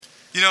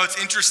You know,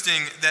 it's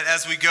interesting that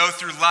as we go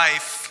through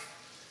life,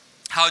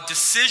 how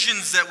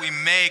decisions that we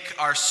make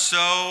are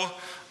so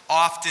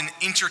often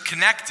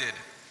interconnected.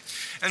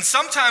 And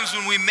sometimes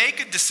when we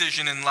make a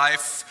decision in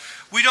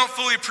life, we don't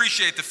fully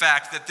appreciate the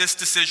fact that this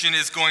decision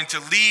is going to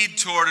lead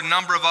toward a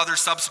number of other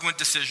subsequent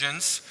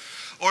decisions,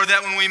 or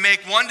that when we make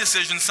one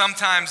decision,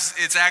 sometimes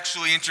it's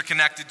actually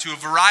interconnected to a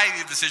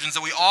variety of decisions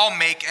that we all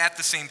make at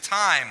the same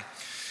time.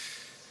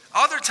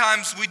 Other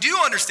times, we do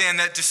understand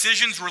that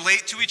decisions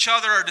relate to each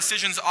other. Our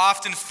decisions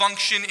often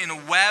function in a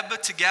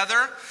web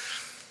together,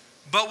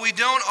 but we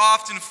don't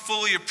often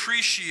fully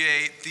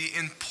appreciate the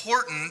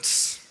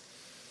importance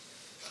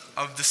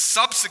of the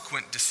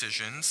subsequent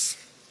decisions,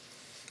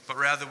 but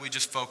rather we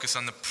just focus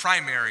on the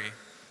primary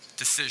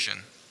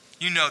decision.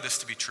 You know this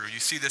to be true. You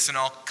see this in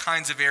all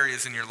kinds of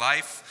areas in your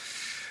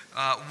life.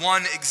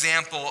 One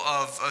example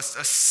of a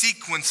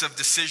sequence of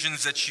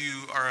decisions that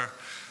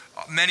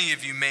many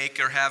of you make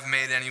or have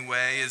made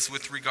anyway is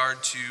with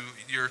regard to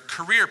your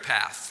career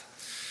path.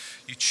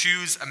 You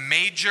choose a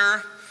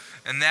major,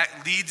 and that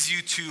leads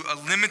you to a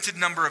limited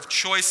number of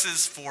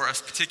choices for a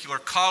particular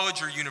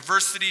college or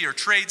university or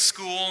trade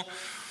school,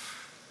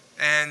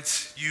 and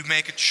you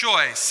make a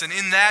choice. And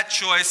in that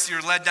choice,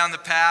 you're led down the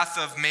path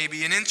of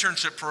maybe an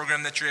internship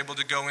program that you're able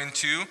to go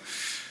into,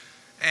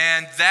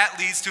 and that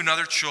leads to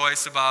another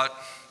choice about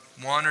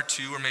one or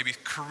two or maybe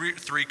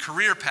three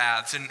career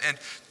paths, and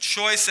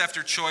choice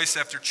after choice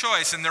after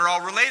choice, and they're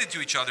all related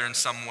to each other in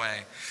some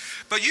way.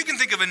 But you can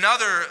think of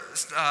another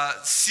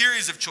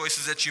series of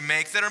choices that you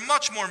make that are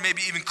much more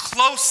maybe even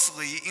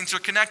closely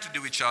interconnected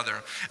to each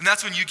other, and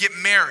that's when you get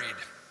married.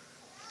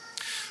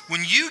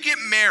 When you get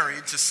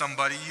married to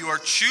somebody, you are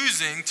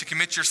choosing to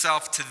commit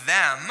yourself to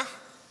them,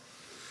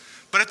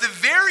 but at the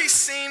very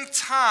same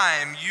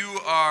time, you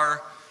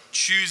are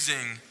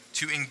choosing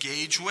to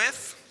engage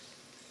with,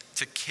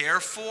 to care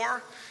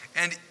for,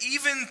 and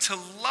even to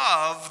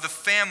love the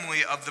family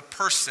of the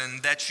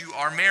person that you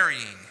are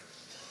marrying.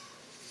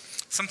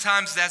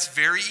 Sometimes that's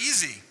very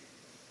easy,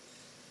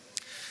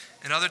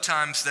 and other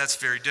times that's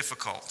very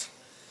difficult.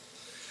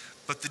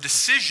 But the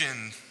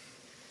decision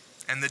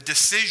and the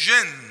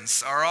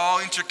decisions are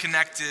all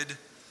interconnected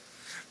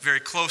very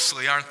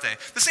closely, aren't they?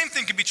 The same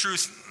thing can be true,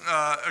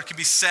 or can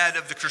be said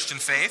of the Christian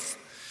faith,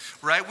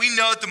 right? We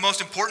know that the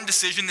most important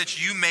decision that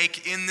you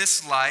make in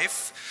this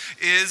life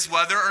is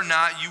whether or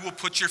not you will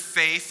put your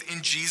faith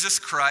in Jesus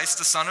Christ,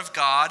 the Son of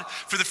God,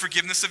 for the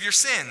forgiveness of your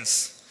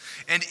sins.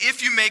 And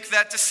if you make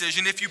that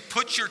decision, if you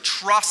put your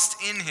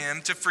trust in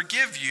Him to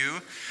forgive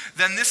you,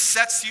 then this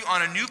sets you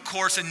on a new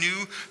course, a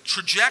new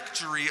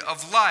trajectory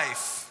of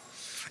life.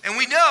 And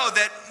we know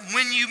that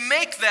when you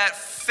make that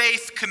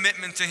faith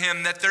commitment to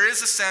Him, that there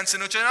is a sense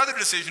in which another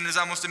decision is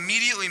almost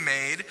immediately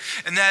made,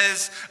 and that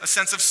is a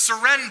sense of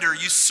surrender.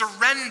 You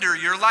surrender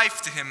your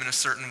life to Him in a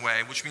certain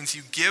way, which means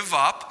you give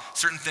up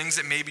certain things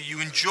that maybe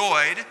you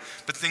enjoyed,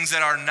 but things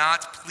that are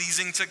not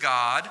pleasing to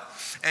God,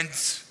 and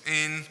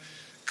in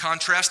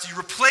contrast, you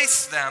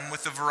replace them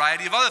with a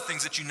variety of other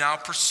things that you now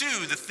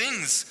pursue, the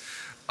things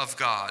of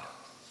God.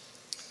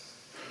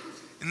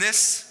 In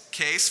this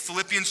case,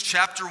 Philippians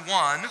chapter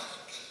 1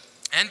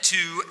 and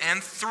 2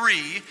 and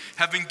 3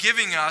 have been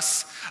giving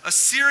us a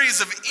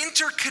series of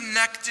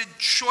interconnected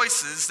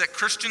choices that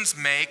Christians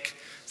make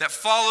that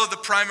follow the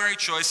primary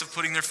choice of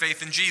putting their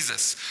faith in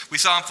Jesus. We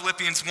saw in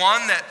Philippians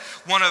 1 that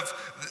one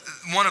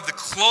of the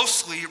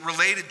closely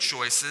related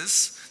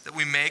choices that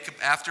we make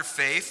after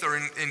faith or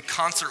in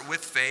concert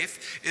with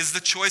faith is the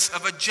choice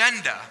of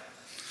agenda.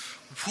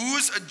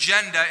 Whose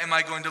agenda am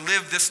I going to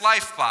live this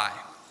life by?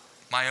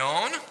 My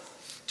own,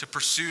 to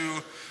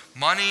pursue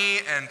money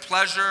and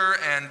pleasure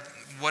and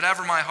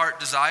whatever my heart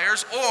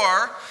desires,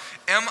 or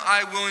am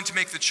I willing to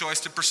make the choice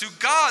to pursue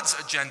God's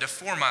agenda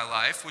for my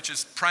life, which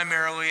is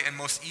primarily and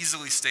most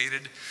easily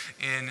stated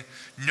in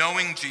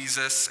knowing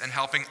Jesus and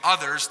helping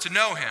others to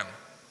know Him?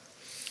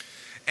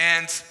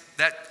 And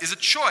that is a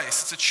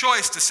choice. It's a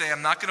choice to say,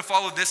 I'm not going to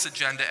follow this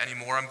agenda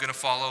anymore. I'm going to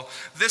follow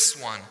this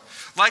one.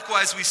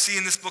 Likewise, we see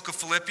in this book of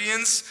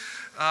Philippians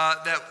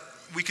that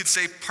we could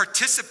say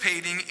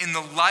participating in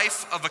the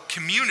life of a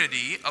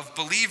community of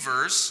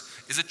believers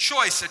is a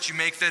choice that you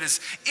make that is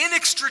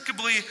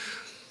inextricably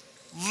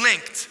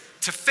linked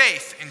to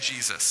faith in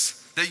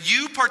Jesus. That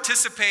you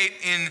participate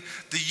in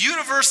the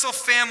universal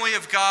family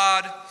of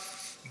God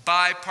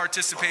by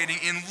participating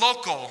in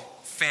local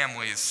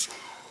families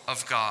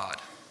of God.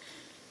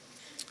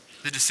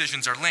 The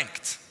decisions are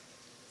linked.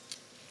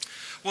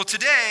 Well,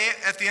 today,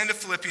 at the end of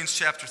Philippians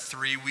chapter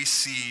 3, we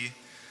see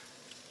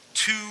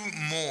two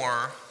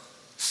more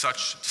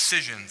such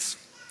decisions.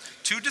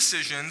 Two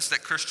decisions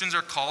that Christians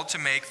are called to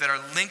make that are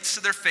linked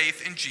to their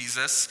faith in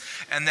Jesus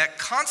and that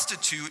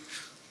constitute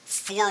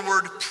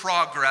forward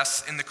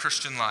progress in the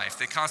Christian life.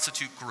 They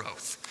constitute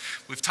growth.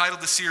 We've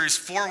titled the series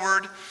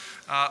Forward,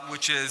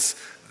 which is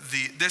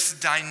this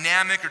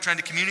dynamic, or trying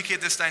to communicate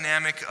this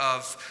dynamic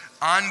of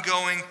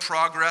ongoing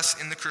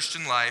progress in the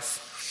Christian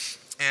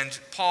life. And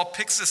Paul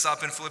picks this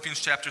up in Philippians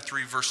chapter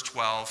 3, verse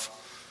 12.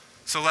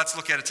 So let's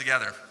look at it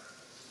together.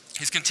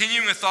 He's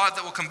continuing a thought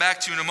that we'll come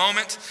back to in a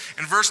moment.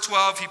 In verse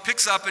 12, he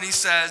picks up and he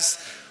says,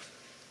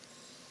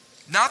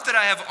 "Not that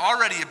I have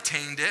already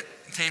obtained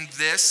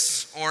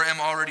this, or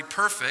am already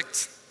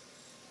perfect,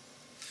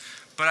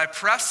 but I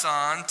press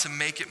on to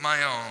make it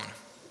my own,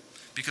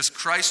 because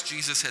Christ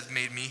Jesus has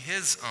made me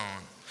his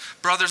own.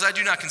 Brothers, I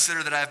do not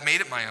consider that I have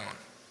made it my own.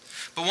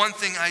 But one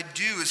thing I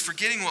do is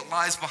forgetting what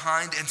lies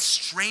behind and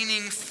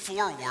straining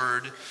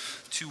forward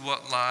to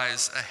what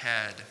lies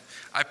ahead.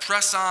 I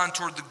press on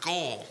toward the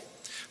goal,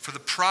 for the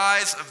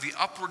prize of the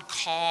upward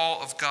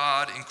call of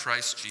God in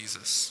Christ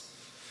Jesus.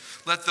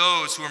 Let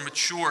those who are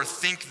mature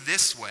think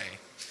this way,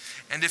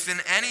 and if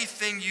in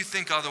anything you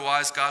think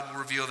otherwise, God will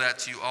reveal that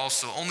to you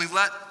also. Only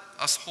let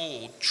us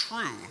hold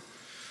true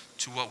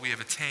to what we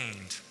have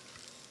attained.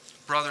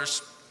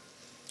 Brothers,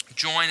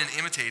 join in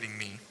imitating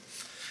me,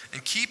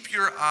 and keep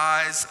your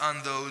eyes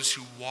on those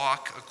who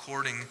walk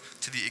according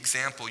to the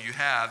example you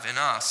have in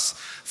us.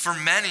 For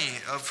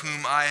many of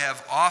whom I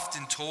have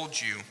often told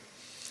you,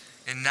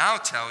 and now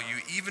tell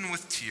you, even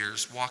with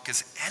tears, walk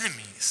as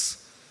enemies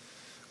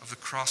of the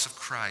cross of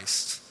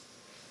Christ.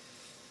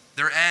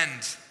 Their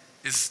end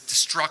is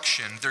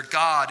destruction. Their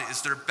God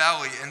is their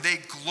belly, and they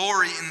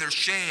glory in their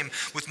shame,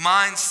 with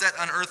minds set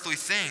on earthly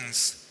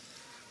things.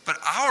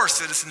 But our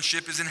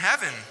citizenship is in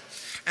heaven,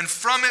 and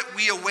from it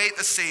we await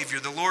a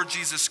Savior, the Lord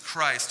Jesus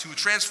Christ, who will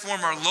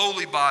transform our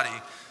lowly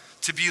body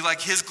to be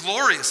like his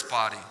glorious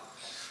body,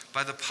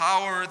 by the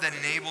power that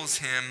enables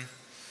him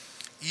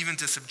even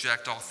to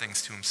subject all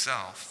things to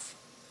himself.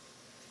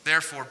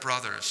 Therefore,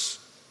 brothers,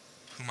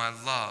 whom I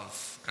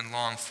love and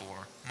long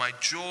for, my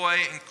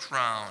joy and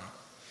crown,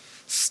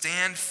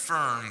 stand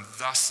firm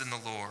thus in the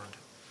Lord,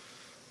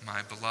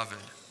 my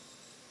beloved."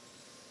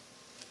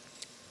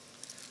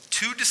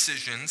 Two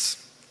decisions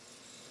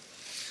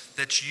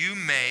that you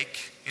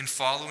make in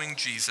following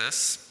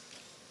Jesus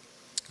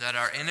that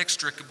are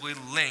inextricably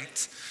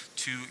linked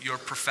to your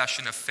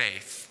profession of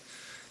faith.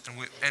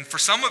 And for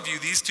some of you,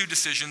 these two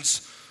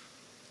decisions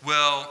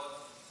will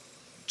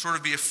sort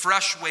of be a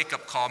fresh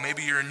wake-up call.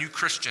 Maybe you're a new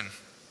Christian,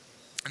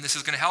 and this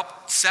is going to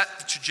help set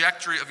the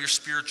trajectory of your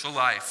spiritual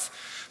life.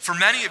 For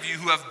many of you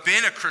who have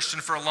been a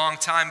Christian for a long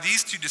time,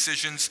 these two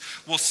decisions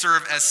will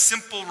serve as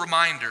simple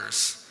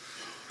reminders.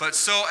 But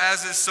so,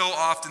 as is so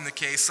often the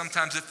case,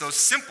 sometimes it's those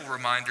simple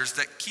reminders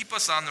that keep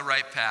us on the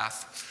right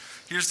path.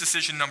 Here's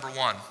decision number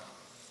one.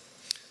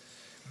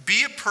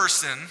 Be a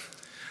person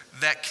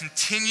that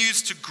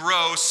continues to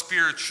grow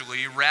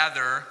spiritually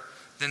rather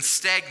than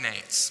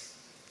stagnates.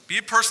 Be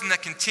a person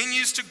that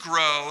continues to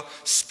grow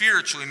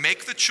spiritually.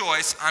 Make the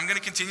choice, I'm going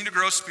to continue to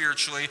grow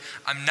spiritually.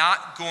 I'm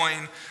not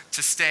going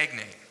to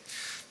stagnate.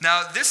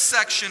 Now, this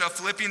section of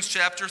Philippians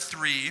chapter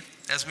 3,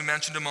 as we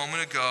mentioned a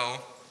moment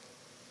ago,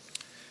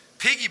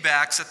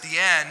 piggybacks at the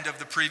end of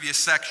the previous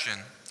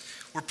section,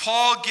 where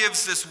Paul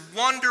gives this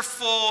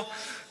wonderful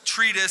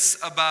treatise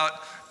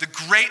about the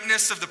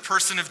greatness of the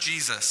person of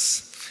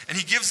Jesus. And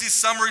he gives these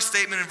summary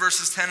statement in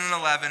verses 10 and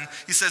 11.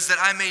 He says that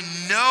I may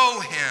know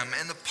him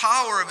and the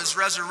power of his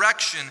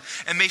resurrection,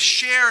 and may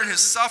share in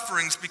his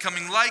sufferings,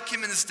 becoming like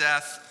him in his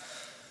death,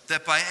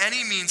 that by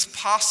any means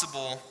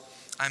possible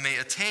I may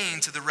attain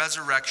to the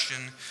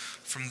resurrection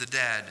from the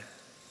dead.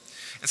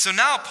 And so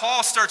now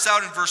Paul starts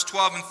out in verse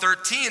 12 and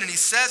 13, and he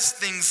says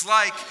things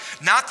like,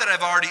 not that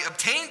I've already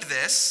obtained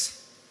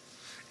this,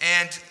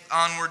 and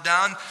onward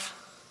down,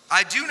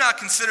 I do not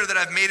consider that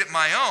I've made it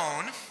my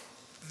own.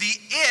 The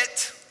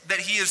it that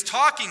he is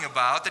talking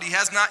about, that he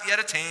has not yet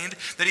attained,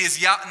 that he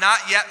has not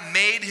yet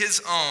made his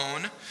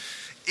own,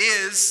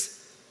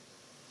 is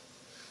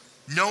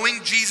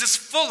knowing Jesus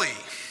fully,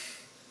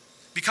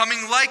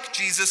 becoming like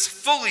Jesus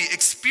fully,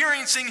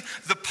 experiencing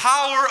the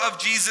power of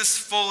Jesus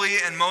fully,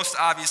 and most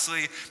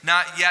obviously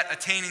not yet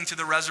attaining to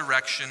the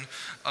resurrection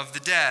of the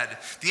dead.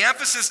 The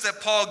emphasis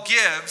that Paul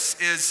gives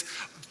is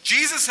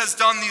Jesus has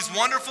done these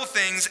wonderful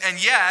things,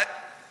 and yet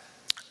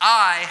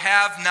I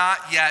have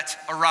not yet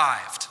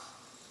arrived.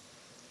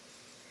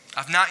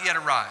 I've not yet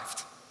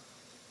arrived.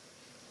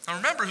 Now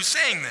remember who's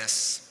saying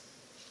this.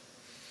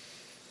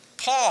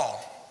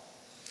 Paul,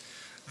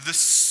 the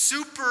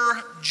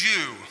super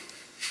Jew,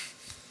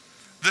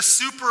 the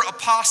super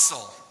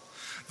apostle,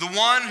 the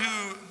one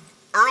who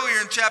earlier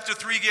in chapter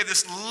 3 gave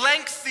this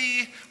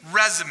lengthy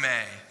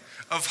resume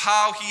of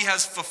how he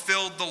has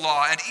fulfilled the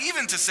law, and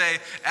even to say,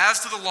 as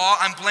to the law,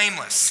 I'm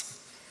blameless.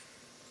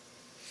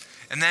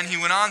 And then he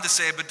went on to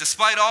say, but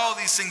despite all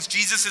these things,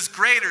 Jesus is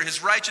greater,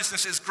 his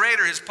righteousness is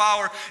greater, his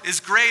power is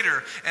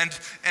greater. And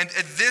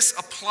this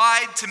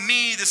applied to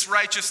me, this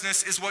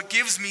righteousness, is what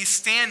gives me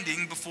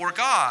standing before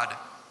God.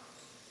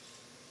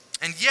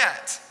 And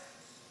yet,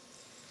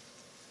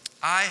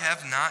 I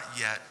have not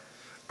yet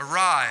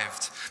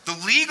arrived.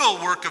 The legal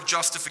work of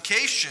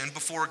justification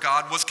before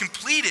God was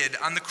completed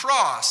on the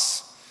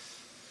cross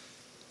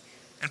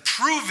and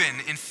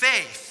proven in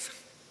faith.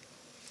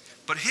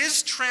 But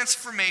his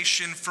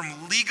transformation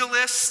from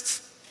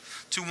legalist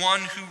to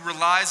one who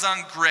relies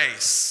on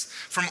grace,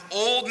 from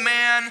old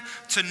man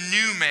to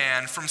new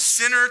man, from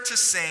sinner to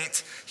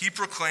saint, he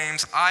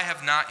proclaims, I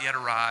have not yet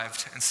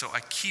arrived, and so I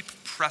keep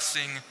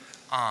pressing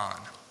on.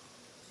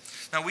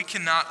 Now, we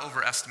cannot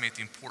overestimate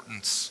the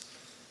importance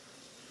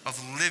of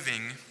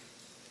living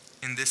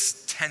in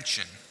this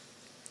tension,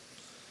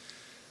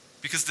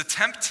 because the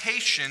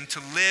temptation to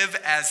live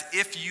as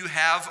if you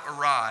have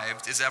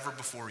arrived is ever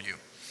before you.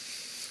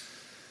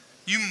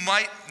 You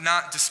might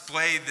not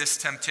display this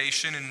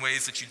temptation in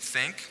ways that you'd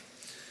think,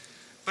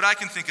 but I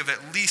can think of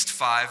at least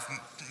 5,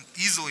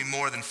 easily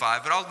more than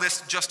 5, but I'll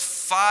list just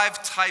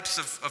 5 types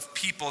of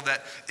people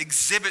that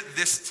exhibit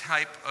this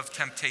type of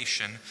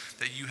temptation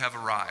that you have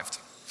arrived.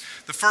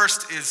 The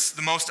first is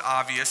the most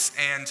obvious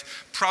and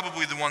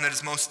probably the one that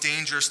is most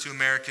dangerous to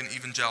American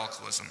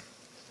evangelicalism.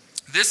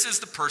 This is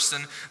the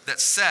person that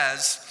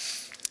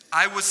says,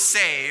 I was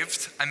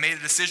saved, I made a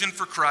decision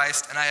for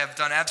Christ, and I have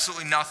done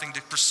absolutely nothing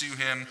to pursue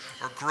him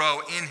or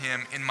grow in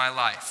him in my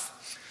life.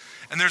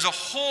 And there's a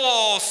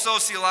whole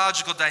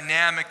sociological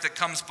dynamic that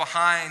comes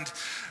behind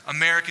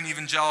American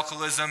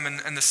evangelicalism,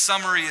 and the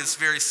summary is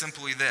very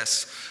simply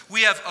this.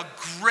 We have a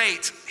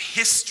great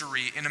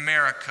history in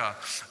America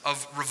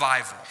of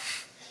revival.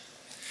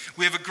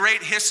 We have a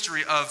great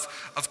history of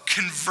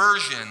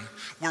conversion,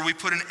 where we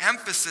put an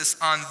emphasis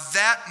on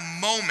that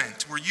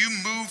moment where you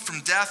move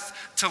from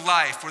death to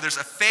life, where there's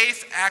a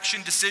faith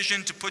action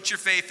decision to put your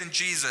faith in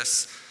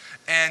Jesus,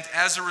 and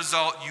as a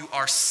result, you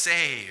are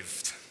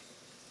saved.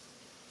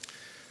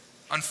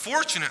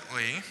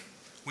 Unfortunately,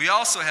 we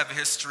also have a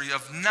history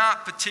of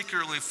not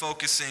particularly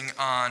focusing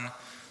on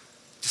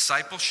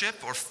discipleship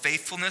or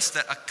faithfulness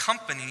that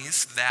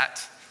accompanies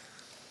that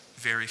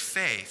very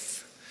faith.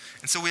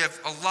 And so we have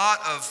a lot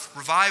of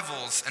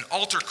revivals and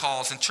altar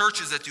calls and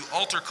churches that do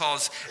altar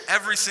calls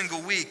every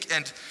single week.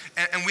 And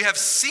we have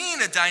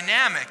seen a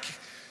dynamic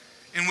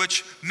in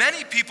which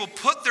many people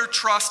put their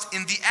trust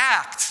in the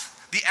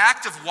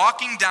act of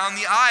walking down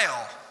the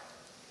aisle,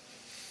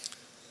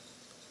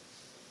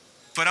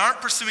 but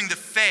aren't pursuing the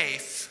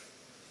faith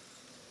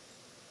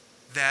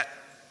that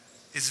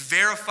is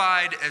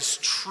verified as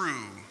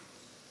true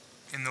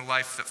in the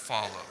life that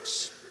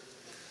follows.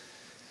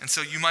 And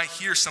so you might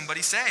hear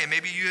somebody say, and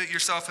maybe you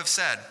yourself have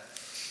said,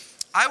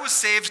 I was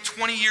saved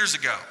 20 years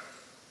ago.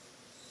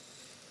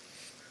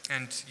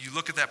 And you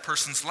look at that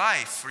person's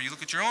life, or you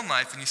look at your own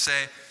life, and you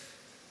say,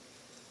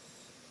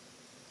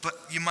 but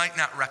you might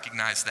not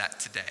recognize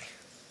that today.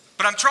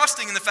 But I'm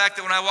trusting in the fact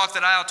that when I walked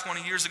that aisle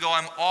 20 years ago,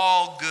 I'm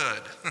all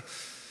good.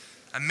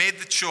 I made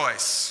the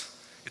choice.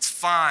 It's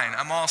fine.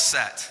 I'm all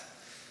set.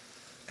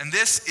 And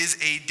this is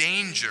a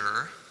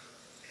danger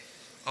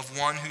of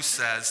one who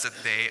says that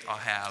they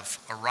have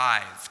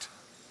arrived.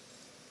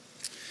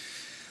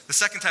 The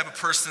second type of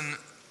person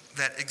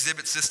that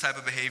exhibits this type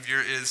of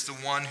behavior is the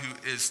one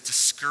who is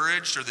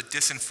discouraged or the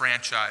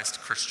disenfranchised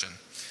Christian.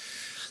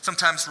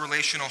 Sometimes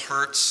relational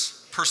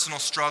hurts, personal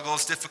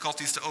struggles,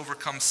 difficulties to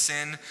overcome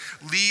sin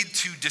lead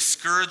to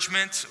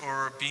discouragement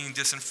or being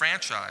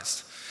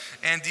disenfranchised.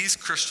 And these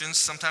Christians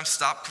sometimes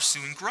stop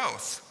pursuing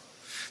growth.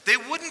 They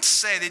wouldn't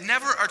say, they'd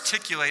never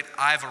articulate,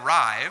 I've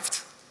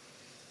arrived,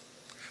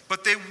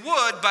 but they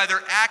would, by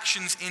their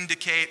actions,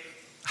 indicate,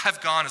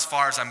 I've gone as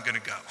far as I'm going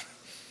to go.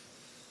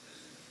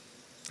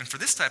 And for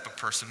this type of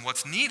person,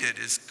 what's needed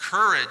is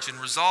courage and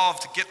resolve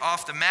to get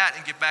off the mat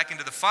and get back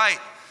into the fight.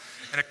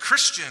 And a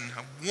Christian,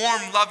 a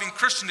warm, loving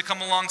Christian, to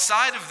come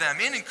alongside of them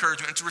in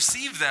encouragement and to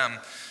receive them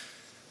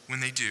when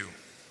they do.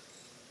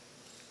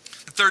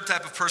 The third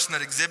type of person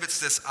that exhibits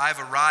this I've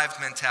arrived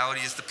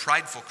mentality is the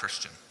prideful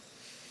Christian.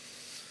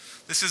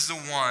 This is the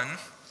one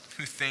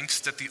who thinks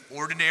that the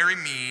ordinary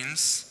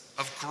means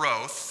of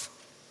growth,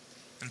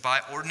 and by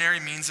ordinary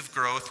means of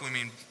growth we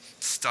mean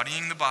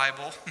studying the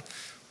Bible,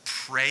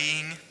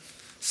 praying,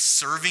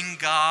 serving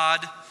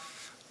God,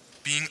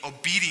 being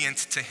obedient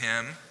to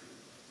him.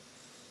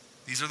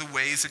 These are the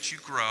ways that you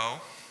grow.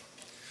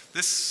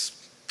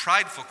 This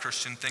prideful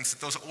Christian thinks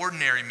that those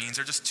ordinary means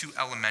are just too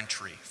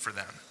elementary for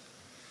them.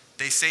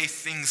 They say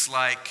things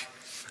like,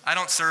 I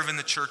don't serve in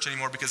the church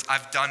anymore because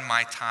I've done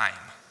my time.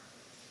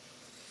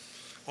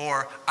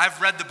 Or,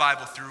 I've read the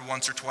Bible through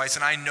once or twice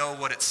and I know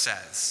what it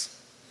says.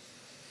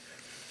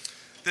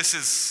 This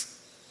is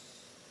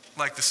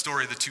like the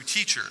story of the 2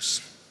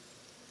 teachers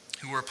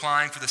who were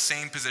applying for the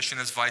same position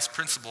as vice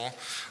principal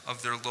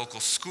of their local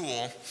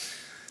school.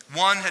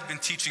 One had been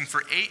teaching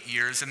for 8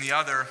 years and the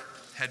other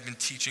had been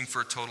teaching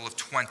for a total of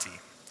 20.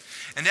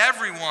 And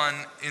everyone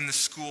in the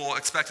school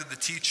expected the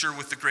teacher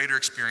with the greater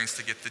experience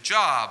to get the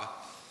job.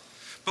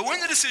 But when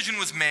the decision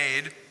was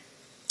made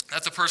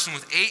that the person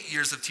with 8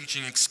 years of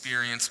teaching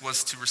experience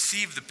was to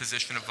receive the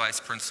position of vice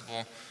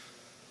principal,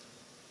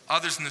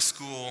 others in the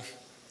school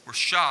were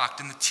shocked,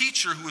 and the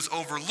teacher who was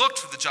overlooked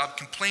for the job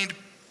complained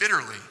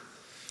bitterly.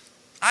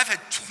 I've had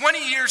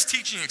 20 years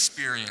teaching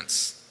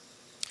experience.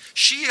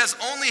 She has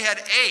only had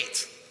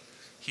 8,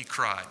 he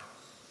cried.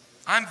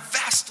 I'm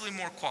vastly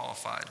more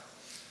qualified.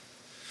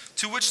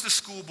 To which the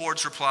school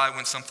board's reply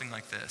went something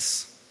like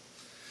this.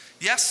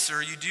 Yes,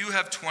 sir, you do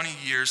have 20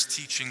 years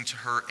teaching to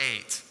her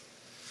 8.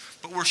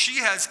 But where she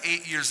has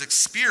 8 years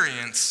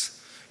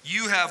experience,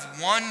 you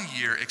have 1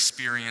 year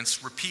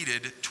experience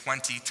repeated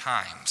 20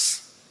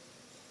 times.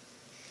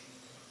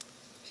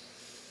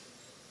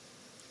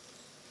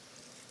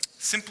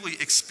 simply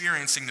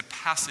experiencing the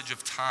passage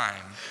of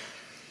time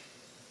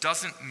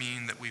doesn't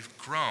mean that we've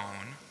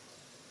grown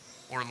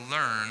or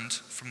learned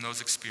from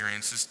those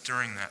experiences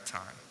during that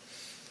time.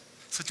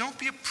 So don't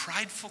be a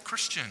prideful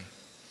Christian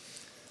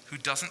who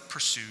doesn't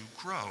pursue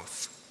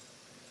growth.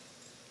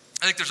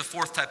 I think there's a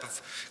fourth type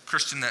of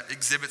Christian that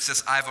exhibits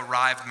this I've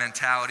arrived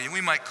mentality, and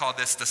we might call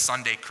this the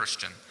Sunday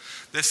Christian.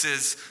 This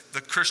is the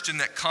Christian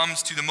that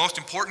comes to the most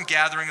important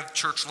gathering of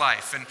church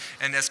life.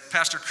 And as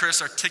Pastor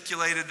Chris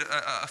articulated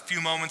a few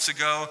moments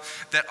ago,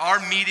 that our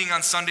meeting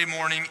on Sunday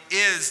morning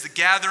is the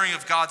gathering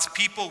of God's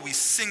people. We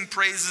sing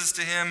praises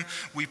to him,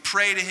 we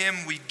pray to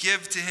him, we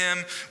give to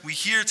him, we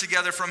hear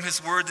together from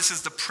his word. This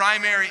is the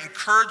primary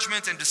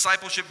encouragement and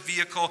discipleship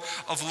vehicle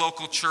of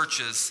local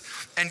churches.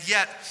 And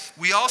yet,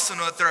 we also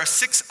know that there are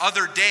 6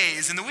 other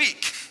days in the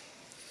week,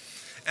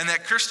 and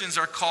that Christians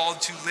are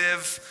called to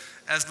live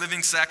as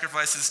living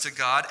sacrifices to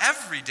God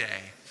every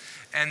day.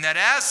 And that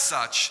as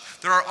such,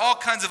 there are all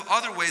kinds of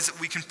other ways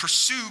that we can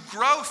pursue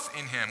growth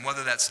in him,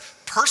 whether that's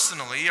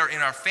personally or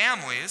in our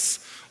families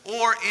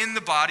or in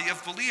the body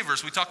of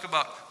believers. We talk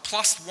about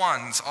plus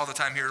ones all the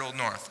time here at Old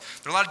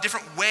North. There are a lot of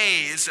different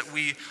ways that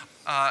we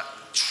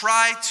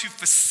try to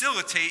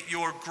facilitate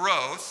your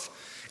growth,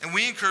 and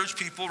we encourage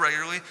people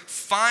regularly,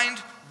 find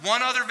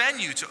one other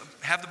venue to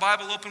have the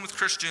Bible open with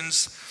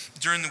Christians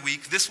during the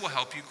week. This will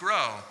help you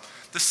grow.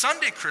 The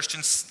Sunday Christian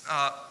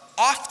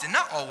often,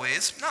 not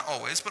always,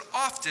 but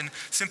often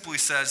simply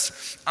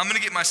says, I'm going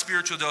to get my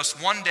spiritual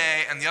dose one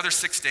day, and the other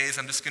 6 days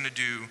I'm just going to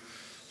do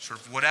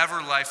sort of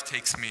whatever life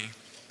takes me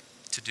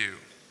to do.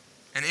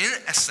 And in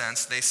a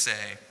sense, they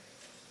say,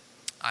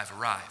 I've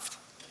arrived.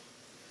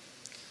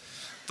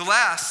 The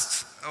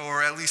last,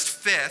 or at least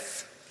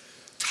fifth,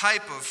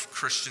 type of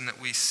Christian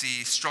that we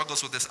see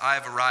struggles with this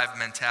I've arrived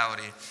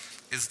mentality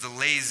is the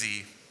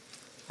lazy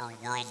or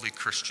worldly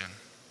Christian.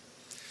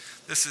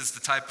 This is the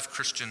type of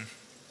Christian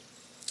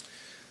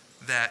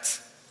that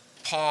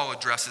Paul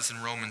addresses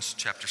in Romans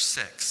chapter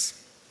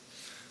 6.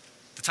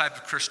 The type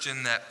of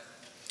Christian that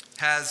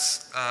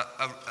has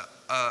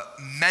a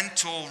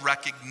mental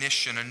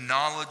recognition, a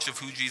knowledge of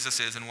who Jesus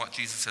is and what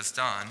Jesus has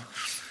done.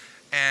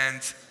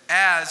 And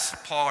as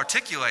Paul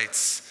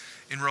articulates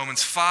in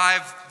Romans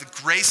 5, the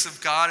grace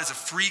of God is a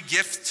free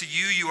gift to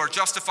you. You are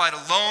justified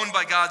alone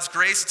by God's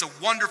grace. It's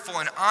a wonderful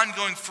and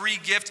ongoing free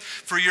gift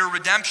for your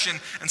redemption.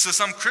 And so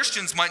some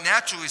Christians might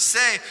naturally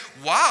say,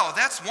 wow,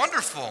 that's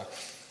wonderful.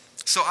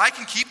 So I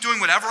can keep doing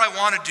whatever I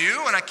want to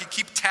do, and I can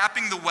keep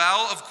tapping the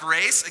well of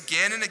grace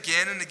again and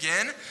again and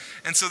again.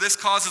 And so this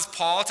causes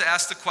Paul to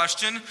ask the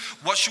question,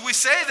 what should we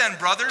say then,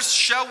 brothers?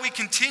 Shall we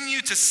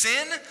continue to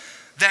sin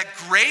that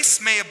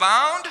grace may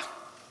abound?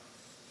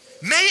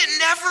 May it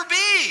never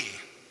be.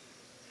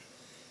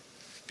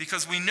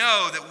 Because we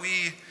know that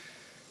we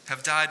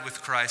have died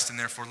with Christ and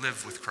therefore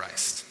live with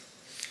Christ.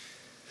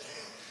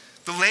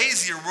 The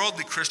lazy or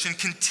worldly Christian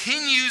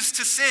continues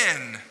to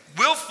sin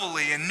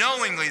willfully and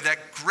knowingly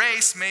that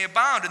grace may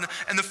abound.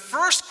 And the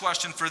first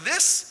question for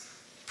this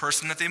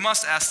person that they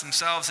must ask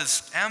themselves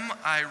is, am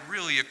I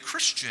really a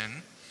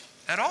Christian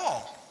at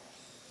all?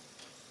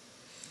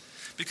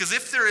 Because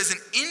if there is an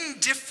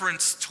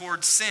indifference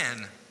toward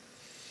sin,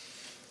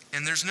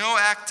 and there's no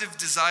active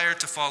desire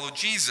to follow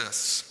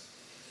Jesus,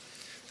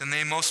 then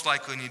they most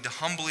likely need to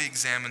humbly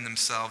examine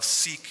themselves,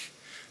 seek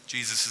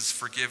Jesus'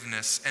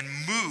 forgiveness, and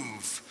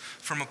move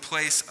from a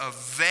place of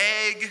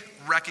vague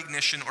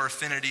recognition or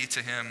affinity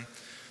to him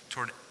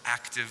toward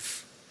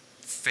active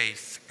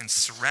faith and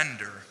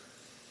surrender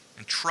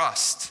and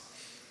trust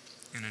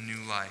in a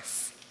new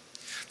life.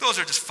 Those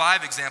are just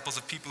 5 examples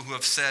of people who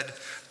have said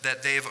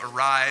that they've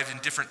arrived in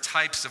different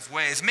types of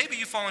ways. Maybe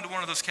you fall into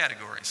one of those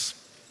categories,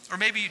 or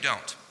maybe you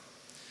don't.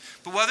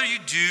 But whether you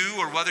do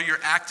or whether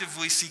you're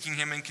actively seeking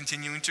him and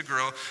continuing to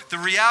grow, the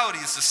reality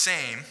is the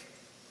same.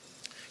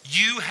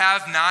 You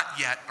have not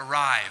yet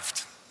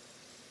arrived.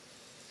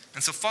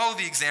 And so follow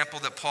the example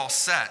that Paul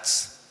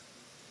sets.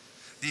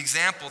 The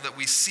example that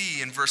we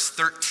see in verse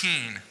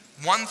 13.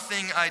 One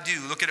thing I do,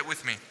 look at it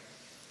with me.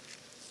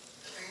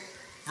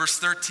 Verse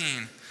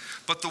 13.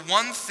 But the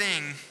one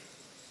thing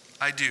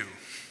I do,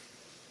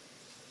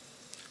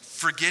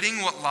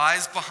 forgetting what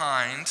lies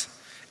behind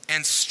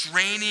and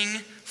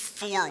straining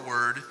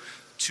forward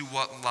to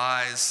what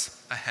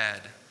lies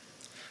ahead,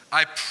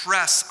 I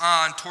press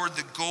on toward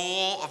the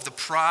goal of the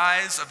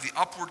prize of the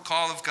upward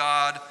call of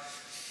God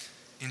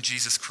in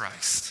Jesus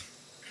Christ.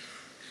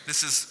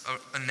 This is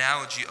an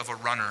analogy of a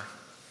runner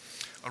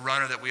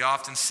that we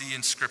often see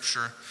in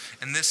Scripture.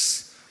 And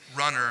this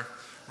runner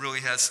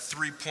really has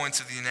 3 points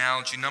of the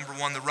analogy. Number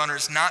 1, the runner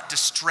is not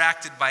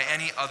distracted by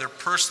any other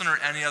person or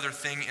any other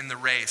thing in the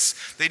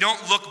race. They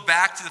don't look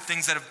back to the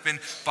things that have been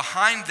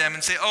behind them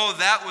and say, oh,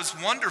 that was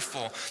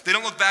wonderful. They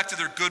don't look back to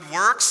their good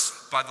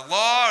works by the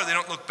law, or they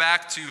don't look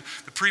back to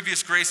the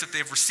previous grace that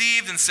they've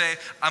received and say,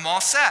 I'm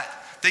all set.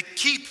 They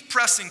keep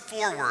pressing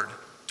forward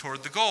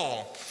toward the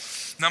goal.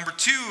 Number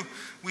 2,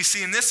 we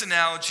see in this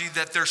analogy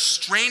that they're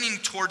straining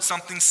toward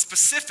something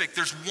specific.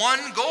 There's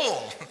one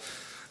goal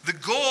The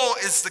goal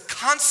is the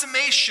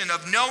consummation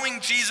of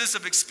knowing Jesus,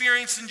 of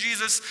experiencing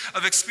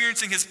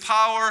his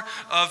power,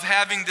 of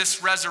having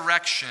this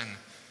resurrection.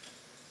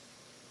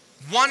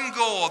 One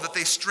goal that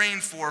they strain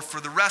for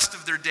the rest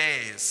of their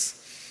days.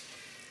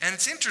 And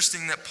it's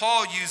interesting that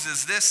Paul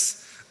uses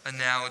this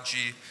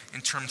analogy in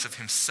terms of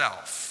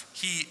himself.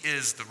 He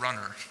is the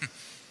runner.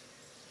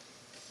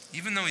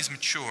 Even though he's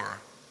mature,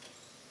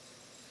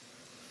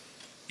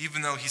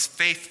 even though he's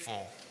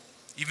faithful,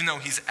 even though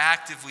he's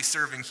actively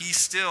serving, he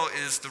still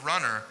is the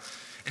runner.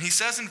 And he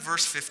says in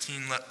verse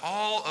 15, let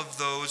all of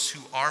those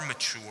who are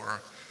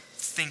mature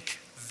think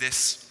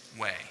this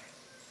way.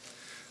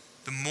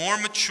 The more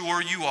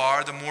mature you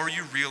are, the more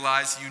you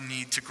realize you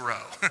need to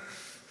grow.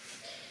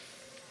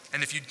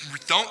 And if you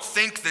don't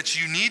think that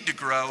you need to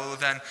grow,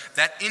 then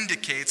that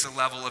indicates a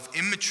level of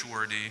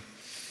immaturity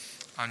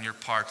on your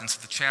part. And so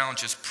the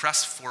challenge is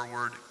press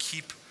forward,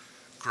 keep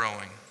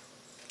growing.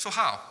 So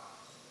how?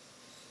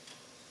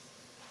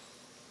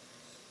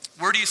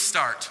 Where do you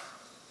start?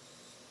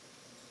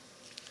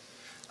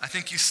 I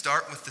think you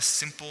start with the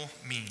simple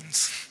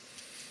means.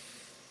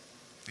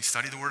 You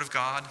study the Word of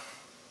God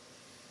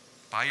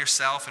by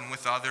yourself and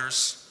with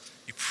others.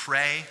 You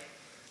pray,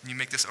 and you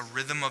make this a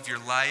rhythm of your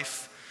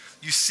life.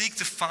 You seek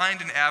to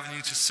find an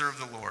avenue to serve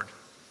the Lord,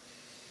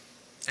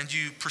 and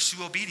you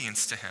pursue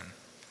obedience to Him.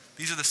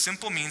 These are the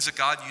simple means that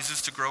God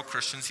uses to grow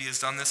Christians. He has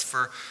done this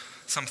for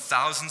some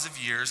thousands of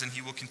years, and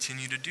He will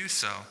continue to do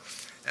so.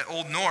 At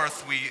Old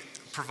North, we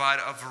provide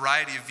a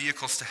variety of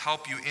vehicles to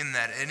help you in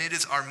that, and it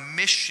is our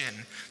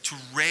mission to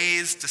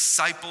raise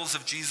disciples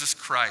of Jesus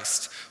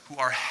Christ who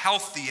are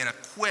healthy and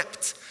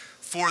equipped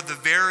for the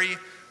very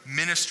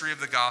ministry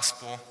of the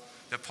gospel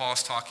that Paul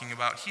is talking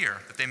about here,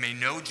 that they may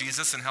know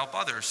Jesus and help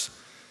others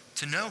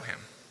to know Him.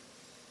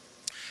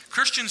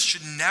 Christians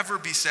should never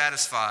be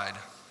satisfied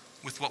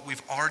with what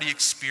we've already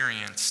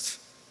experienced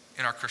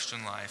in our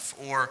Christian life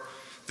or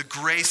the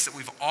grace that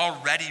we've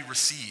already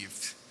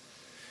received.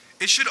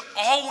 It should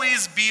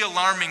always be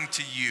alarming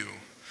to you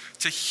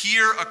to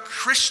hear a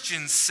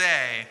Christian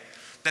say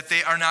that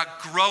they are not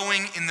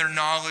growing in their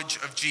knowledge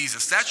of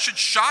Jesus. That should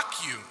shock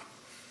you,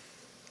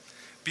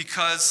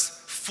 because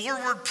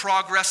forward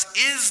progress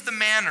is the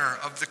manner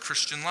of the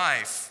Christian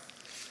life.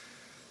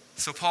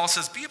 So Paul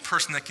says, be a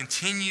person that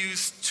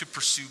continues to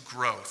pursue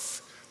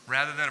growth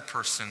rather than a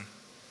person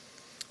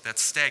that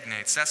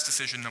stagnates. That's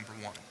decision number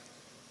one.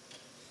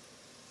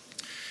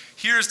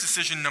 Here's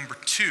decision number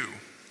two.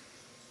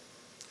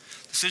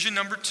 Decision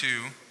number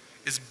two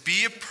is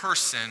be a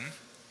person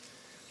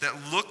that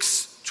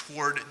looks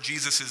toward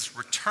Jesus'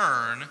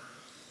 return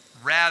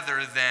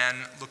rather than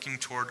looking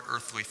toward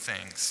earthly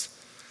things.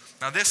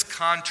 Now, this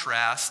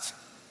contrast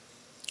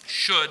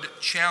should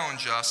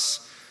challenge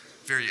us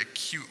very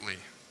acutely,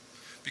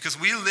 because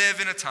we live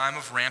in a time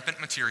of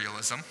rampant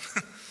materialism.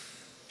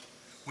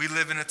 We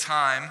live in a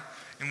time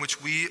in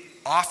which we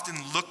often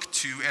look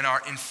to and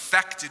are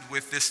infected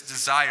with this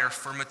desire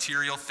for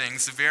material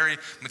things, the very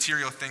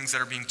material things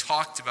that are being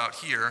talked about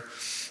here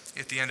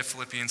at the end of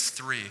Philippians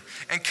 3.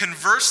 And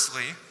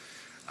conversely,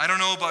 I don't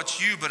know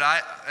about you, but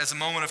as a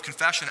moment of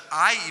confession,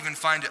 I even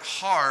find it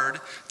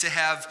hard to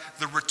have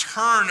the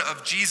return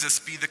of Jesus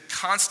be the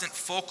constant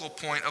focal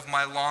point of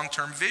my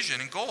long-term vision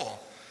and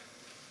goal.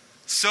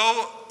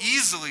 So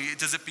easily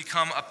does it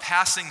become a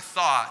passing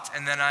thought,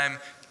 and then I'm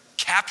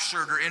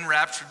captured or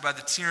enraptured by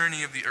the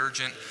tyranny of the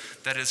urgent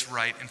that is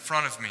right in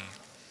front of me.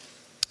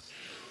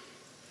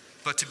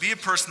 But to be a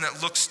person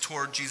that looks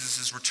toward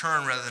Jesus'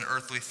 return rather than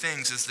earthly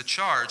things is the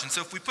charge. And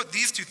so if we put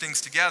these two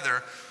things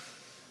together,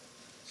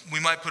 we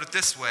might put it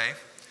this way: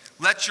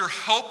 let your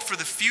hope for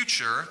the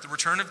future, the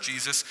return of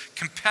Jesus,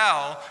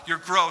 compel your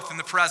growth in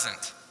the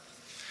present.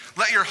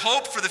 Let your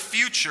hope for the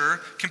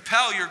future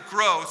compel your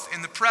growth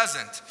in the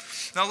present.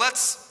 Now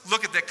let's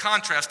look at that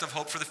contrast of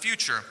hope for the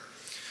future.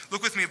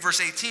 Look with me at verse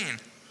 18.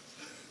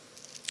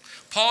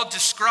 Paul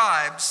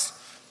describes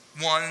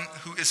one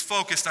who is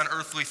focused on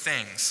earthly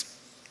things.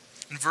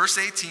 In verse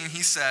 18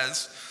 he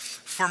says,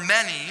 "For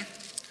many,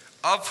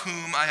 of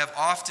whom I have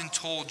often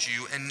told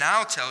you, and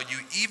now tell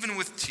you, even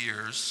with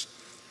tears,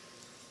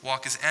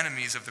 walk as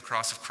enemies of the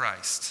cross of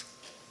Christ.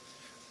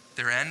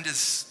 Their end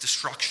is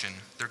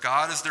destruction. Their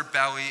God is their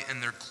belly,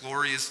 and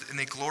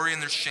they glory in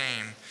their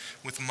shame,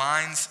 with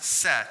minds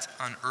set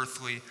on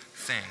earthly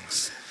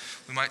things."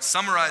 We might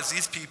summarize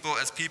these people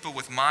as people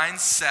with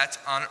minds set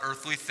on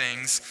earthly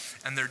things,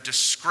 and they're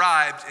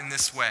described in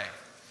this way.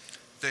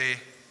 They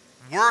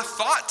were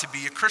thought to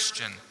be a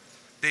Christian.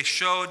 They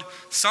showed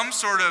some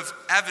sort of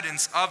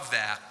evidence of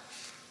that,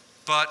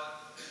 but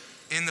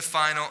in the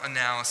final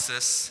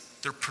analysis,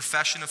 their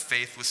profession of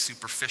faith was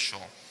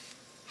superficial.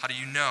 How do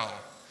you know?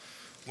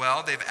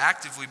 Well, they've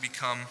actively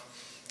become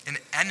an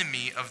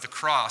enemy of the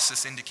cross.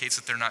 This indicates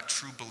that they're not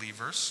true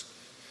believers.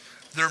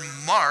 They're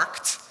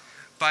marked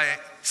by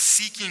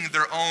seeking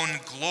their own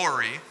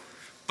glory,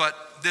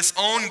 but this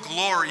own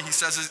glory, he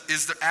says,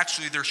 is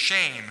actually their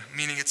shame,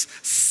 meaning it's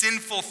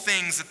sinful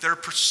things that they're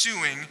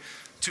pursuing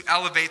to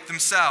elevate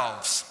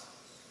themselves.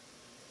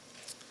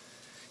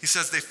 He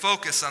says they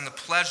focus on the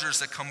pleasures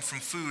that come from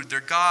food.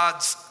 Their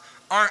gods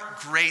aren't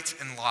great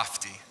and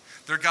lofty.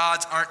 Their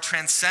gods aren't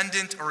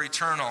transcendent or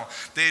eternal.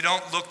 They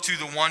don't look to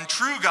the one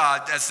true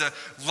God as the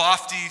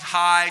lofty,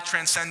 high,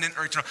 transcendent,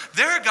 or eternal.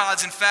 Their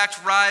gods, in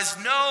fact, rise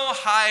no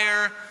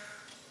higher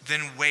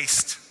than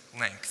waist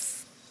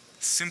length,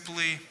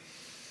 simply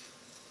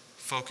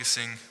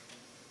focusing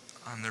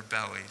on their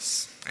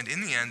bellies. And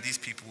in the end, these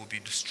people will be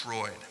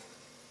destroyed.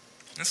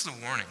 This is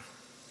a warning.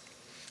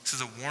 This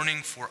is a warning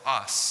for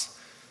us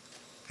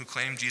who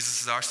claim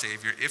Jesus is our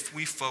Savior. If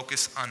we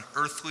focus on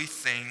earthly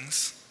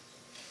things,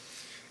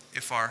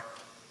 if our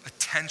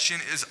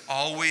attention is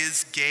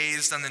always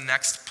gazed on the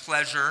next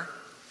pleasure,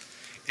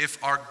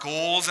 if our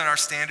goals and our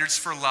standards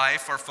for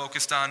life are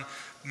focused on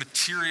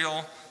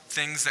material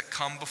things that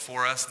come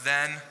before us,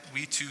 then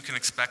we too can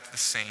expect the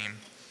same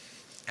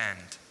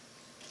end.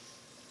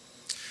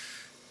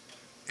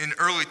 In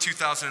early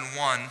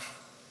 2001,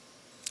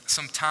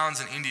 some towns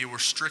in India were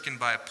stricken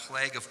by a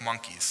plague of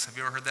monkeys. Have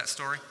you ever heard that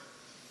story?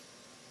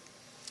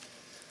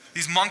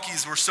 These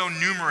monkeys were so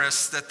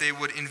numerous that they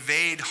would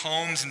invade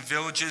homes and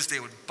villages. They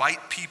would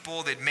bite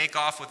people. They'd make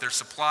off with their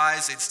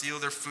supplies. They'd steal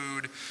their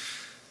food.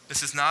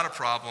 This is not a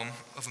problem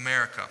of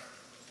America.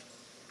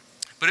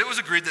 But it was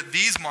agreed that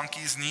these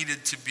monkeys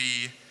needed to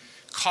be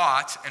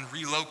caught and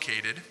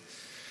relocated.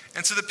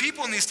 And so the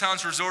people in these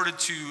towns resorted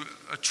to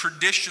a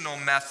traditional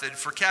method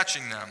for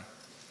catching them.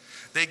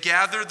 They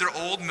gathered their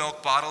old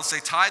milk bottles,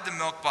 they tied the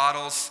milk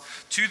bottles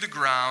to the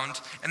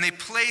ground, and they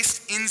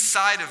placed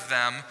inside of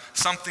them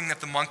something that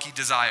the monkey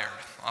desired,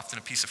 often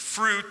a piece of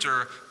fruit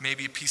or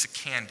maybe a piece of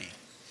candy.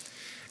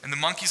 And the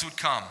monkeys would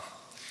come,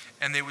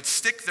 and they would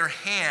stick their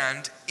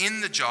hand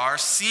in the jar,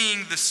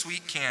 seeing the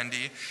sweet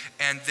candy,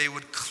 and they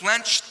would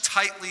clench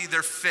tightly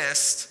their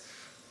fist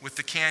with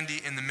the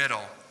candy in the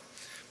middle.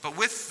 But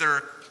with their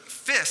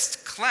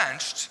fist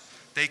clenched,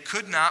 they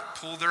could not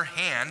pull their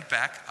hand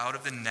back out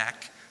of the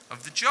neck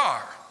of the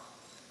jar.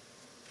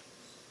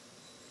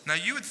 Now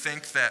you would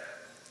think that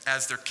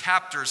as their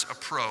captors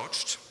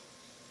approached,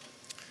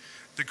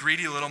 the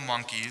greedy little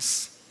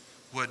monkeys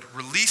would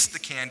release the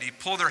candy,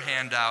 pull their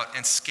hand out,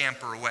 and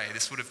scamper away.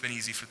 This would have been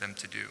easy for them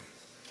to do.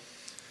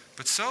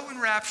 But so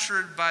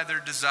enraptured by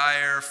their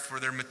desire for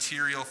their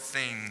material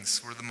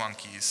things were the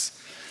monkeys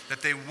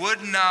that they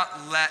would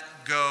not let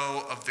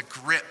go of the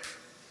grip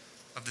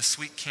of the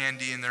sweet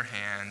candy in their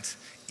hand,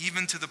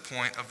 even to the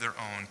point of their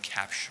own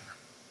capture.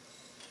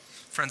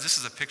 Friends, this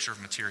is a picture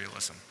of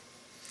materialism.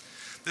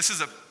 This is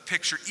a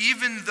picture,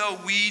 even though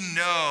we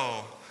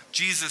know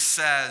Jesus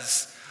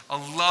says a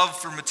love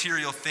for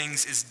material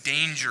things is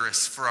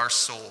dangerous for our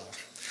soul.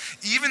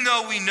 Even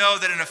though we know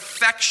that an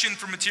affection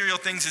for material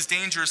things is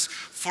dangerous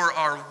for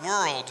our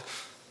world,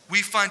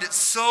 we find it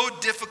so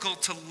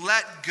difficult to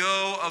let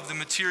go of the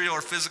material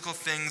or physical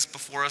things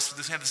before us.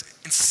 We have this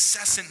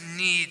incessant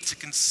need to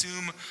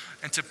consume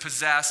and to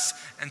possess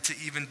and to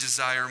even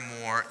desire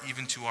more,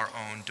 even to our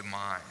own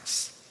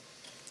demise.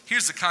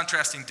 Here's the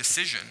contrasting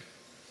decision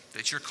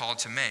that you're called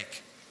to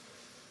make.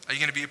 Are you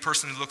going to be a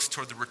person who looks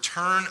toward the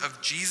return of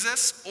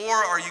Jesus, or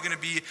are you going to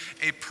be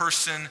a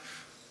person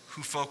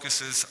who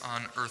focuses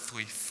on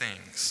earthly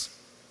things?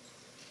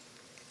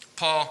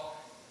 Paul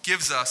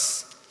gives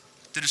us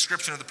the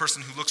description of the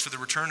person who looks for the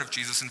return of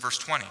Jesus in verse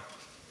 20.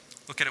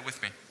 Look at it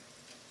with me.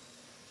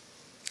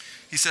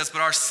 He says, but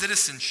our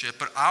citizenship,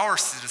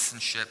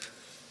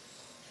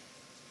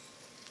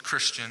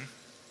 Christian,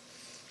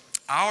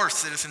 our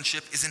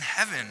citizenship is in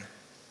heaven,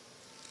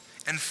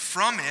 and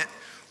from it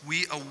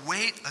we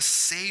await a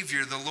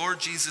Savior, the Lord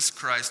Jesus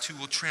Christ, who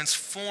will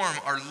transform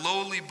our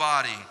lowly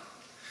body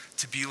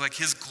to be like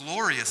his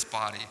glorious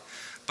body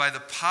by the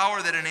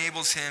power that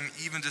enables him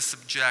even to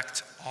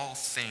subject all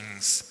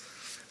things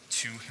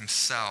to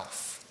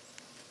himself.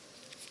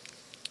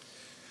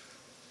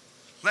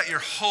 Let your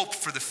hope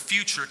for the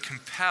future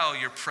compel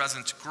your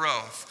present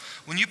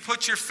growth. When you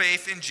put your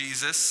faith in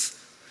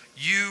Jesus,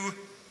 you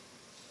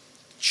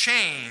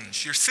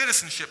change. Your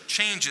citizenship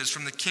changes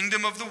from the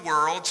kingdom of the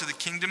world to the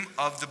kingdom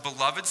of the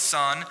beloved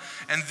Son.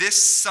 And this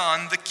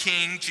Son, the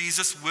King,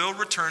 Jesus, will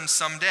return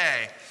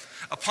someday.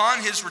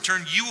 Upon his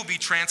return, you will be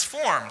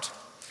transformed.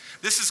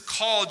 This is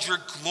called your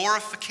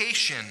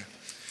glorification.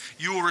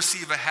 You will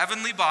receive a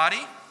heavenly body.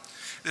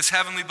 This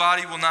heavenly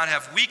body will not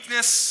have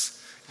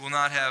weakness. It will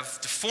not have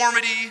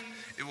deformity.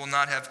 It will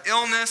not have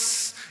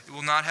illness. It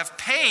will not have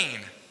pain.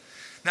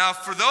 Now,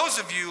 for those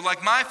of you,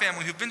 like my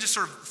family, who've been just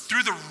sort of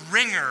through the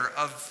ringer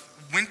of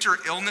winter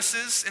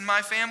illnesses in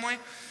my family,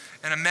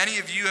 and many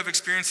of you have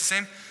experienced the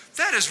same,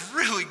 that is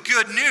really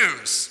good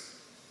news.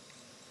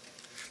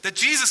 That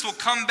Jesus will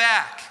come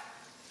back,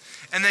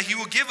 and that he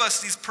will give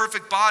us these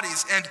perfect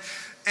bodies, and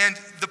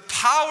the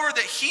power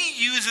that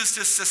he uses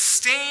to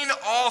sustain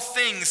all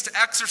things, to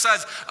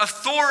exercise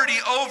authority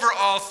over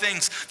all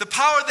things, the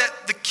power that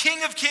the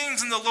King of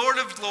Kings and the Lord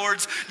of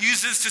Lords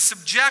uses to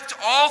subject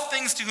all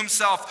things to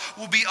himself,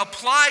 will be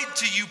applied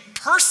to you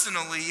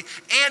personally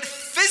and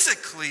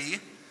physically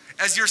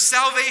as your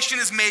salvation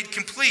is made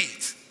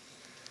complete.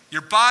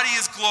 Your body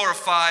is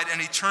glorified and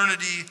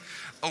eternity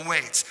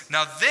awaits.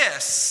 Now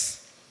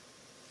this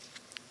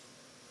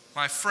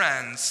my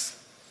friends,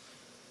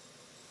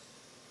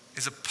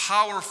 is a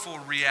powerful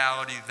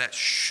reality that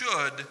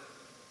should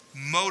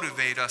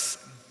motivate us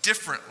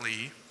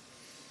differently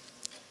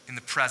in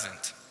the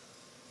present.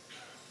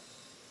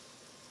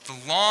 The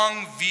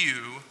long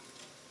view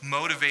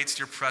motivates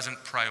your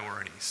present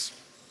priorities.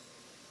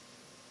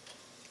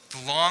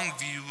 The long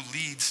view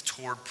leads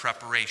toward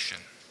preparation.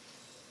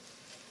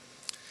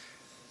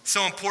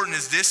 So important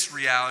is this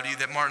reality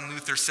that Martin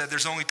Luther said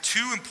there's only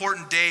two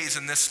important days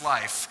in this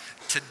life,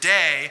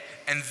 today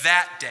and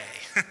that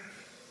day.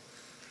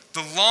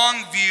 The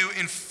long view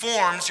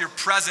informs your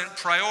present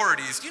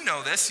priorities. You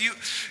know this.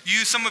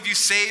 Some of you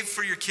save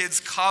for your kids'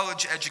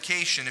 college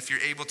education if you're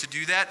able to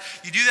do that.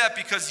 You do that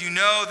because you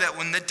know that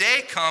when the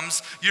day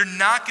comes, you're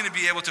not going to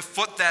be able to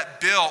foot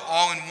that bill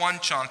all in one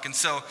chunk. And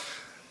so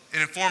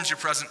it informs your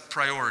present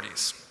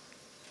priorities.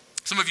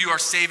 Some of you are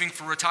saving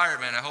for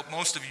retirement. I hope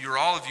most of you or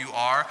all of you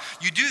are.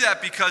 You do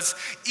that because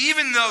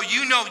even though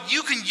you know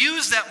you can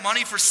use that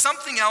money for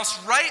something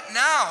else right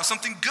now,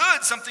 something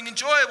good, something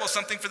enjoyable,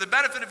 something for the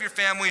benefit of your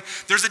family,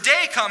 there's a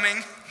day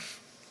coming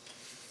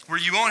where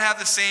you won't have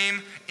the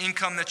same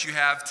income that you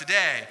have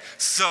today.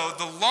 So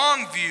the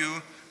long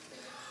view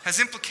has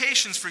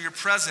implications for your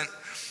present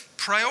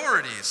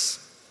priorities.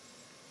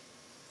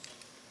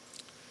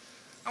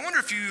 I wonder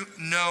if you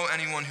know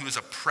anyone who is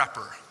a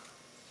prepper.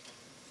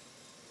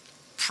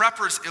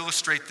 Preppers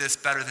illustrate this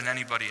better than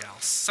anybody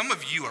else. Some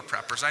of you are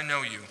preppers, I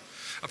know you.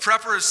 A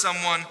prepper is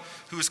someone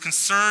who is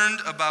concerned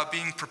about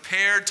being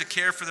prepared to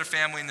care for their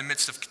family in the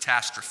midst of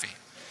catastrophe.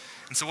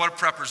 And so what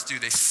do preppers do?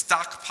 They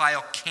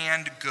stockpile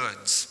canned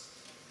goods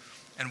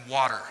and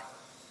water.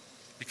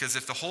 Because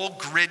if the whole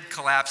grid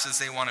collapses,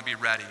 they want to be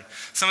ready.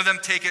 Some of them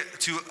take it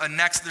to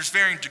there's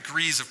varying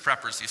degrees of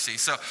preppers, you see.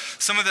 So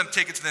some of them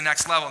take it to the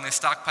next level and they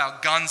stockpile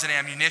guns and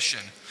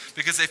ammunition.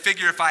 Because they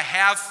figure if I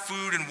have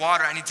food and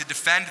water, I need to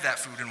defend that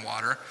food and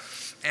water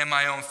and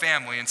my own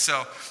family. And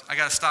so I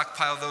got to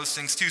stockpile those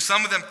things too.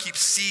 Some of them keep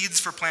seeds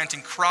for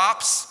planting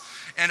crops,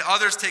 and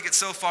others take it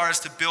so far as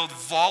to build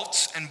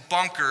vaults and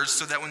bunkers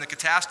so that when the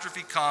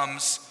catastrophe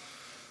comes,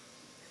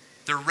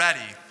 they're ready.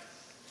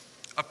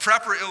 A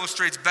prepper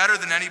illustrates better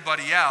than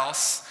anybody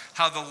else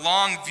how the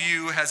long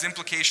view has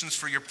implications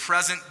for your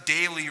present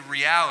daily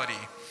reality.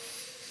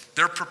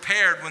 They're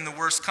prepared when the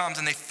worst comes,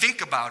 and they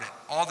think about it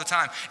all the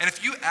time. And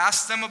if you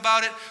ask them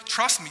about it,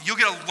 trust me, you'll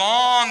get a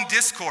long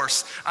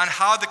discourse on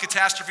how the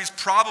catastrophe is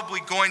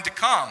probably going to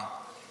come.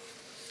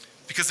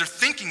 Because they're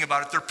thinking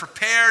about it, they're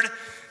prepared,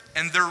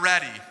 and they're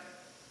ready.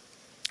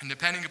 And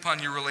depending upon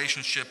your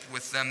relationship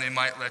with them, they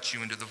might let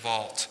you into the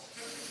vault.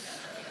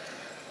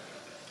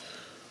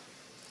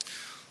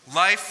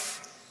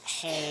 Life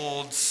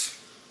holds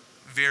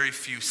very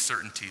few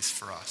certainties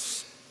for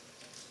us.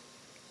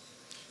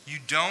 You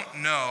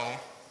don't know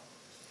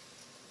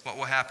what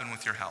will happen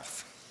with your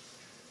health.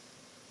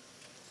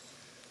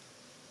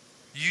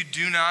 You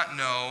do not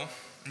know,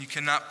 and you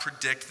cannot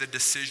predict the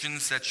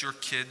decisions that your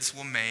kids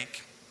will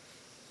make.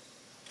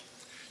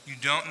 You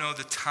don't know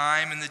the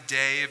time and the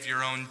day of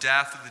your own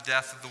death or the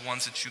death of the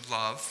ones that you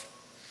love.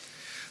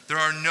 There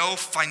are no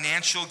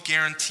financial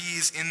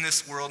guarantees in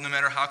this world, no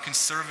matter how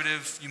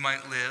conservative you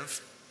might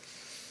live.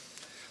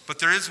 But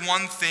there is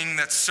one thing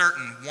that's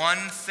certain,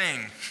 one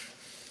thing.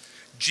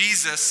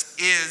 Jesus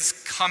is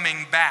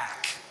coming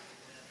back.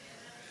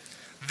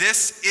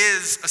 This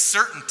is a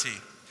certainty.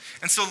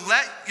 And so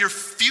let your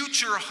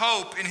future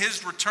hope in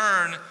his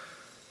return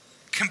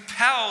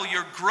compel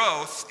your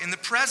growth in the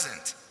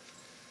present.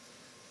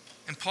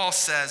 And Paul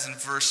says in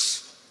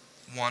verse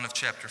 1 of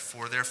chapter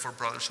 4, "Therefore,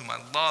 brothers, whom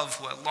I love,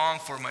 who I long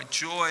for, my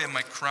joy and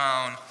my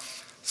crown,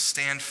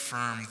 stand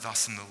firm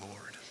thus in the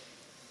Lord,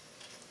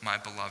 my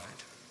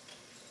beloved."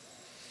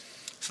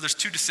 So there's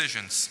two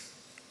decisions.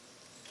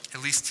 At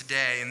least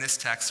today in this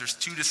text, there's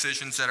two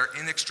decisions that are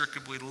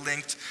inextricably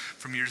linked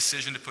from your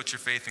decision to put your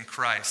faith in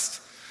Christ.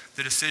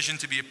 The decision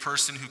to be a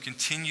person who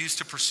continues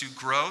to pursue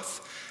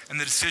growth, and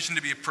the decision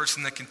to be a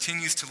person that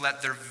continues to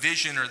let their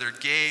vision or their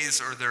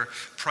gaze or their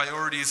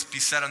priorities be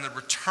set on the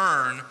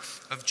return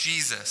of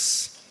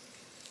Jesus.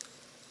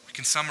 We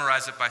can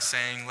summarize it by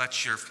saying,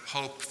 let your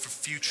hope for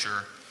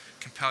future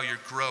compel your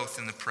growth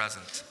in the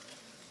present.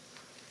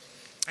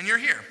 And you're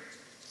here.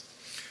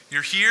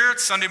 You're here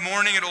Sunday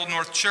morning at Old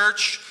North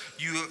Church.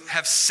 You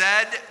have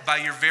said by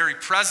your very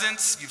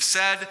presence, you've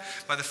said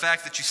by the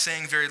fact that you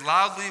sang very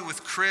loudly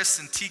with Chris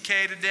and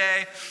TK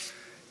today,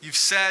 you've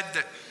said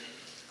that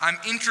I'm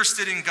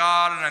interested in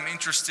God and I'm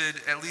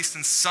interested, at least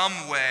in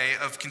some way,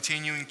 of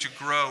continuing to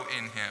grow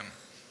in him.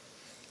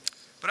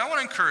 But I want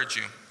to encourage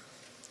you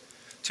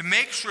to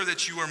make sure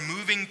that you are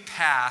moving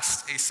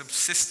past a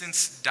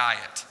subsistence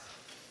diet.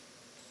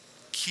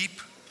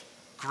 Keep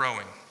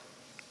growing.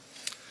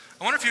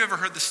 I wonder if you ever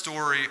heard the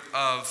story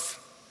of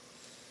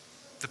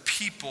the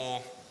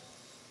people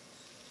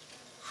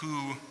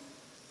who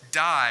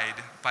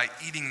died by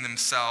eating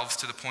themselves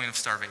to the point of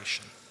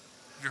starvation.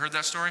 Have you heard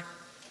that story?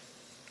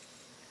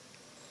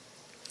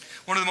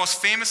 One of the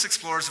most famous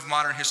explorers of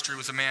modern history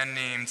was a man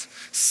named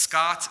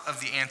Scott of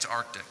the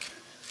Antarctic.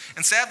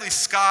 And sadly,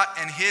 Scott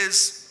and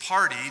his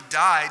party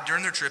died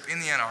during their trip in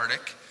the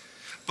Antarctic,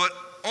 but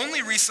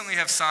only recently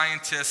have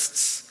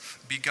scientists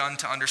begun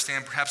to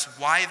understand perhaps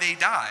why they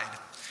died.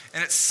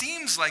 And it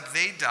seems like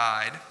they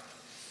died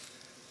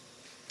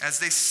as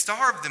they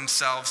starved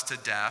themselves to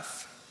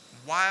death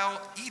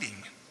while eating.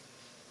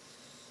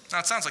 Now,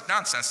 it sounds like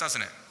nonsense,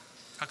 doesn't it?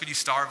 How could you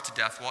starve to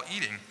death while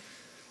eating?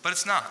 But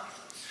it's not.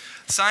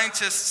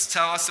 Scientists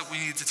tell us that we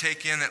need to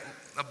take in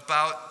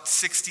about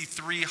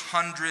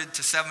 6,300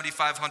 to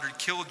 7,500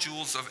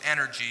 kilojoules of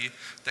energy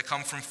that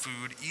come from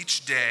food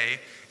each day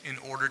in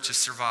order to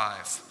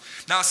survive.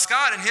 Now,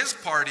 Scott and his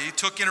party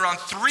took in around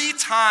 3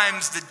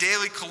 times the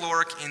daily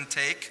caloric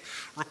intake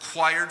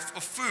required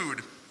of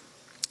food.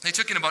 They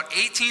took in about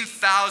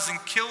 18,000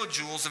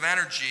 kilojoules of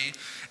energy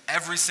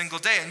every single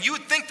day, and you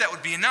would think that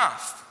would be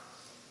enough.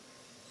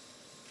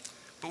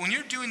 But when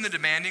you're doing the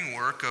demanding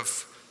work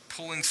of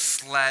pulling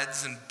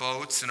sleds and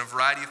boats and a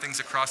variety of things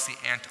across the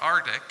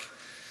Antarctic,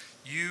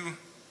 you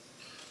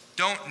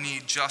don't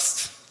need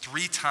just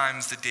 3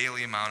 times the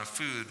daily amount of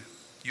food.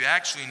 You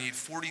actually need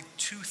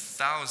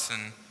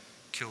 42,000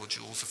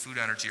 kilojoules of food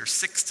energy, or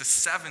 6 to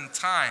 7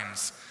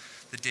 times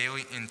the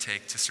daily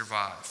intake to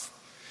survive.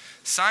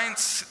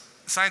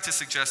 Scientists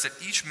suggest that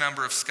each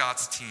member of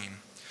Scott's team,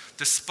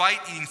 despite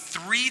eating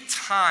 3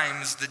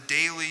 times the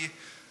daily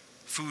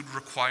food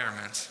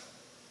requirement,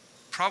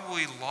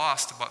 probably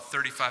lost about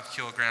 35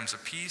 kilograms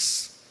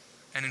apiece,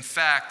 and in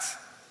fact,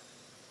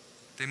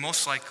 they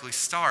most likely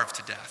starved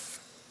to death,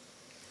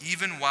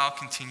 even while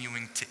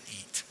continuing to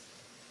eat.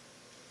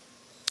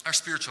 Our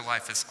spiritual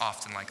life is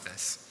often like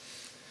this.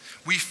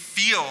 We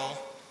feel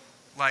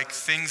like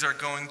things are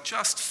going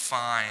just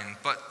fine,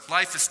 but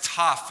life is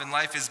tough and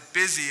life is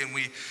busy, and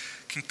we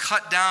can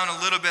cut down a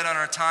little bit on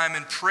our time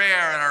in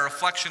prayer and our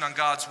reflection on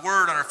God's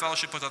word, on our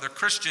fellowship with other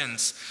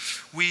Christians.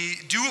 We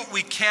do what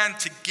we can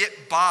to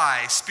get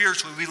by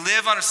spiritually. We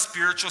live on a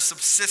spiritual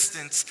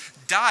subsistence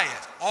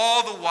diet.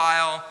 All the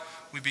while,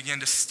 we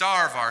begin to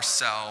starve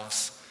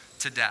ourselves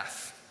to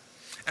death.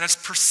 And it's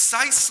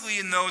precisely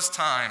in those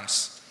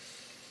times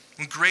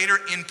when greater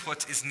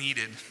input is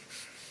needed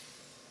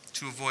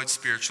to avoid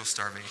spiritual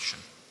starvation.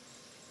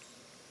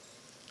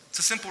 It's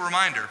a simple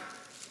reminder,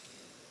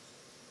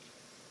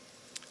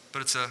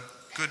 but it's a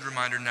good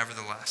reminder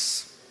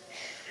nevertheless.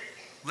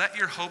 Let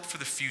your hope for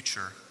the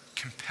future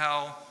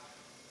compel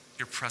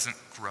your present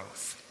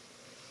growth.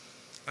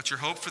 Let your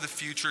hope for the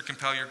future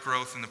compel your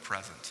growth in the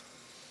present.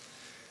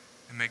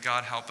 And may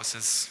God help us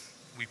as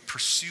we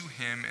pursue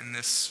him in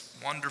this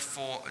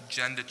wonderful,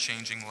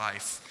 agenda-changing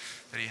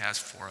life that he has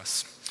for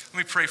us. Let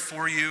me pray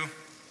for you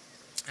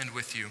and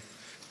with you.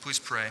 Please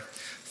pray.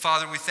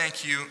 Father, we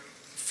thank you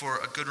for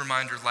a good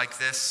reminder like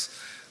this.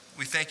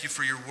 We thank you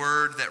for your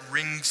word that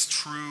rings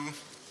true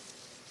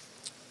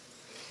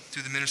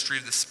through the ministry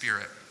of the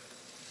Spirit.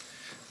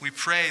 We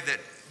pray that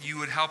you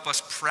would help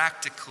us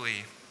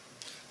practically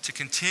to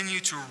continue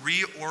to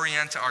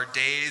reorient our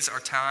days, our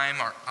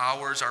time, our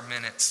hours, our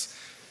minutes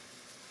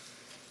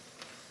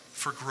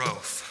for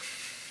growth.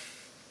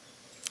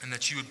 And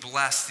that you would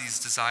bless these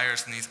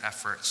desires and these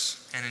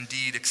efforts, and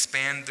indeed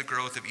expand the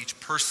growth of each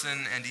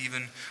person and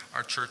even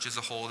our church as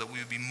a whole, that we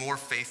would be more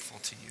faithful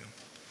to you.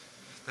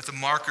 That the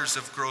markers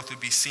of growth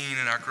would be seen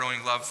in our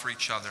growing love for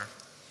each other.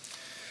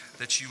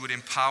 That you would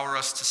empower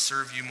us to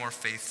serve you more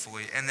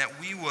faithfully, and that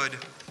we would,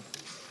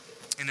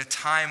 in a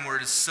time where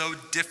it is so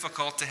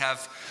difficult to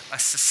have a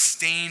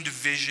sustained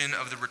vision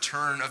of the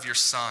return of your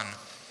Son,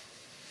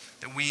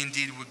 that we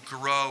indeed would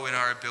grow in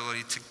our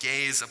ability to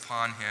gaze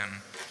upon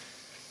him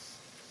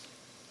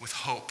with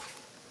hope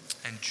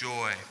and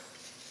joy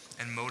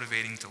and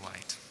motivating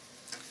delight.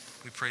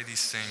 We pray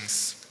these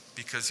things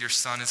because your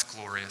Son is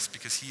glorious,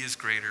 because he is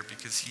greater,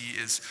 because he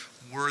is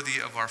worthy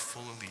of our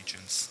full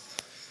allegiance.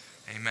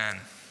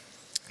 Amen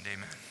and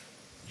amen.